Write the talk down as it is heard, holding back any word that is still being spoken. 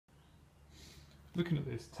looking at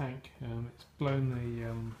this tank, it's blown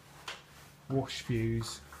the wash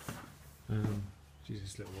fuse, which is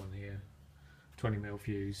this little one here, 20mm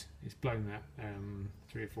fuse. It's blown that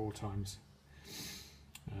 3 or 4 times.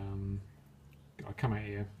 I come out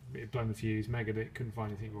here, it had blown the fuse, Meggered it, couldn't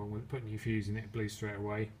find anything wrong with it, put a new fuse in it blew straight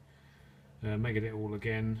away. Meggered it all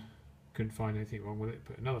again, couldn't find anything wrong with it,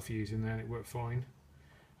 put another fuse in there and it worked fine.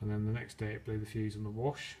 And then the next day it blew the fuse on the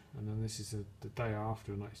wash, and then this is the day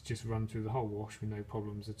after, and it's just run through the whole wash with no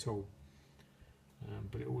problems at all.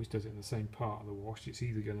 But it always does it in the same part of the wash. It's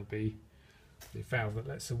either going to be the valve that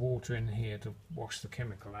lets the water in here to wash the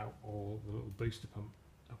chemical out, or the little booster pump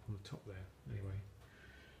up on the top there. Anyway,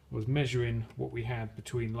 I was measuring what we had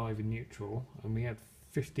between live and neutral, and we had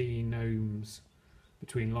 15 ohms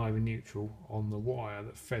between live and neutral on the wire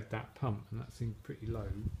that fed that pump, and that seemed pretty low.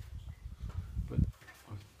 But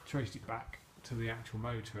I've traced it back to the actual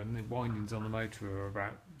motor, and the windings on the motor are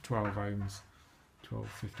about 12 ohms, 12,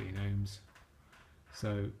 15 ohms.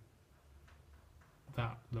 So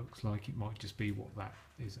that looks like it might just be what that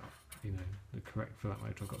is, you know, the correct for that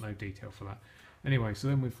motor. I've got no detail for that. Anyway, so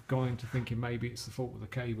then we've gone into thinking maybe it's the fault with the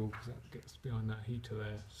cable, because that gets behind that heater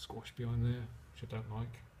there, squashed behind there, which I don't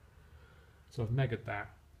like. So I've Meggered that,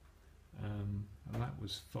 and that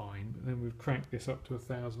was fine. But then we've cranked this up to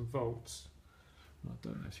 1000 volts. I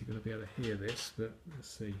don't know if you're going to be able to hear this, but let's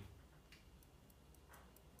see.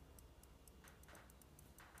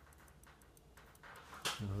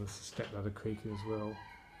 Oh, there's a stepladder creaking as well.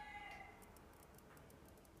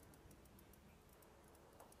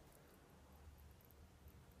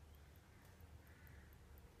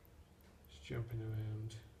 It's jumping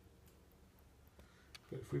around.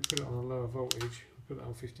 But if we put it on a lower voltage, we put it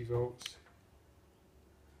on 50 volts.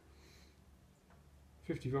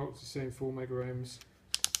 50 volts is saying 4 megaohms.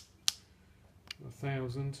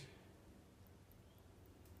 1000.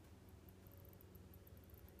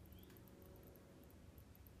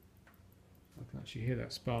 I can actually hear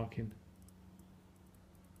that sparking.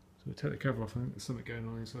 So we take the cover off. I think there's something going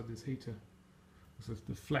on inside this heater. So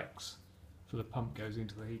the flex for the pump goes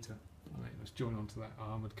into the heater. I think let's join onto that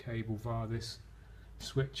armoured cable via this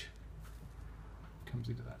switch. Comes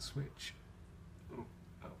into that switch. Oh,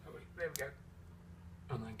 there we go.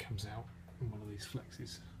 And then comes out in one of these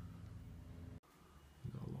flexes.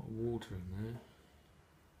 We've got a lot of water in there.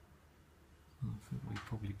 I think we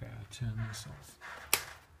probably better turn this off.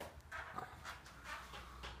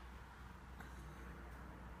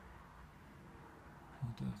 I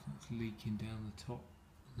don't know if that's leaking down the top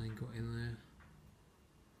and then got in there.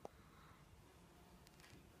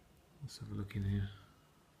 Let's have a look in here.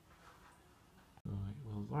 Right,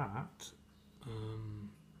 well that, there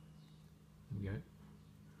we go. I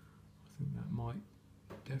think that might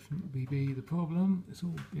definitely be the problem. It's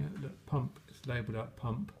all, yeah, look, pump, it's labelled up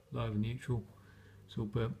pump, live and neutral. It's all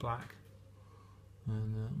burnt black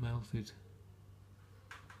and melted.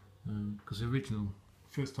 Because the original,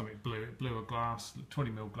 first time it blew a glass,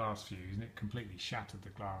 20mm glass fuse, and it completely shattered the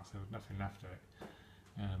glass. There was nothing left of it.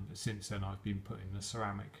 But since then I've been putting the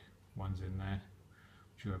ceramic ones in there,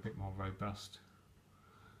 which are a bit more robust.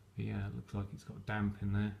 But yeah, it looks like it's got damp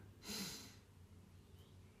in there.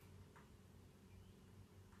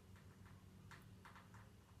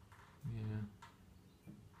 Yeah,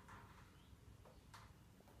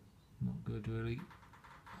 not good really.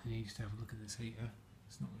 I need to have a look at this heater.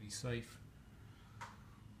 It's not really safe.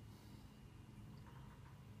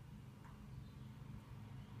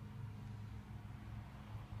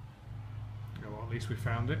 Oh, well, at least we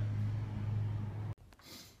found it.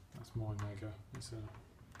 That's my Megger. It's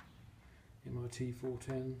a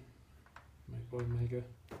MIT410 made by Megger.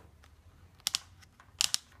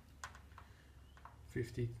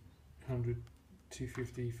 50, 100,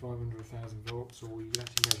 250, 500, 1000 volts, or you can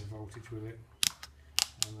actually measure voltage with it.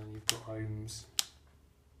 And then you've got ohms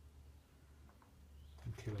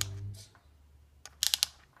and kilo ohms.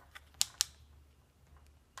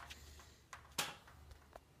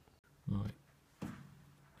 Right.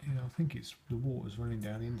 Yeah, I think it's the water's running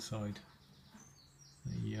down inside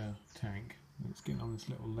the tank. And it's getting on this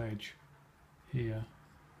little ledge here,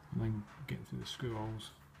 and then getting through the screw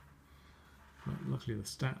holes. But luckily the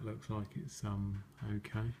stat looks like it's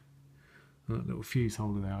okay. And that little fuse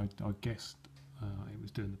holder there, I guessed it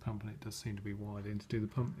was doing the pump, and it does seem to be wired in to do the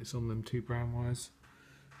pump. It's on them 2 brown wires.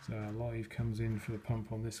 So our live comes in for the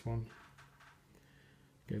pump on this one,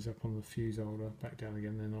 goes up on the fuse holder, back down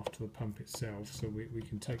again, then off to the pump itself. So we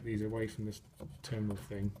can take these away from this terminal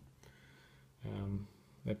thing.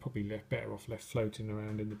 They're probably better off left floating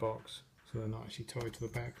around in the box, so they're not actually tied to the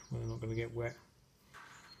back where they're not going to get wet.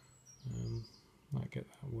 Might get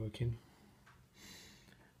that working.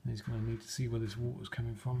 He's going to need to see where this water's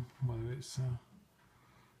coming from, whether it's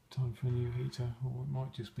time for a new heater, or it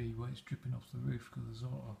might just be where it's dripping off the roof, because there's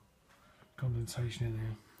a lot of condensation in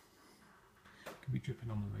here. It could be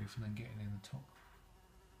dripping on the roof and then getting in the top.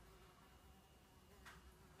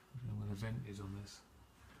 I don't know where the vent is on this.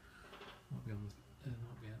 Might be on the,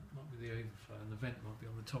 might be the overflow, and the vent might be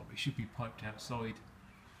on the top. It should be piped outside.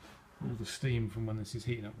 All the steam from when this is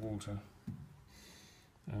heating up water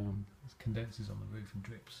condenses on the roof and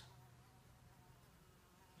drips.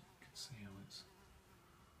 You can see how it's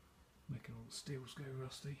making all the steels go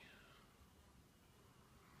rusty.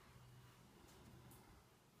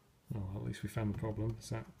 Oh, well, at least we found the problem. It's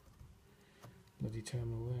that bloody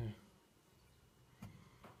terminal there.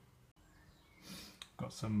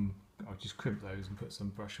 Got some, I just crimped those and put some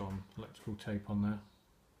brush on electrical tape on there.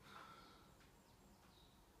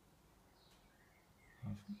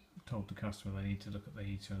 I've told the customer they need to look at the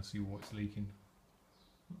heater and see what's leaking.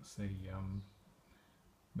 That's the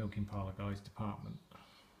milking parlour guy's department.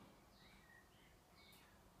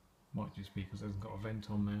 Might just be because it hasn't got a vent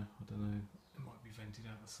on there, I don't know, it might be vented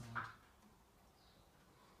out the side.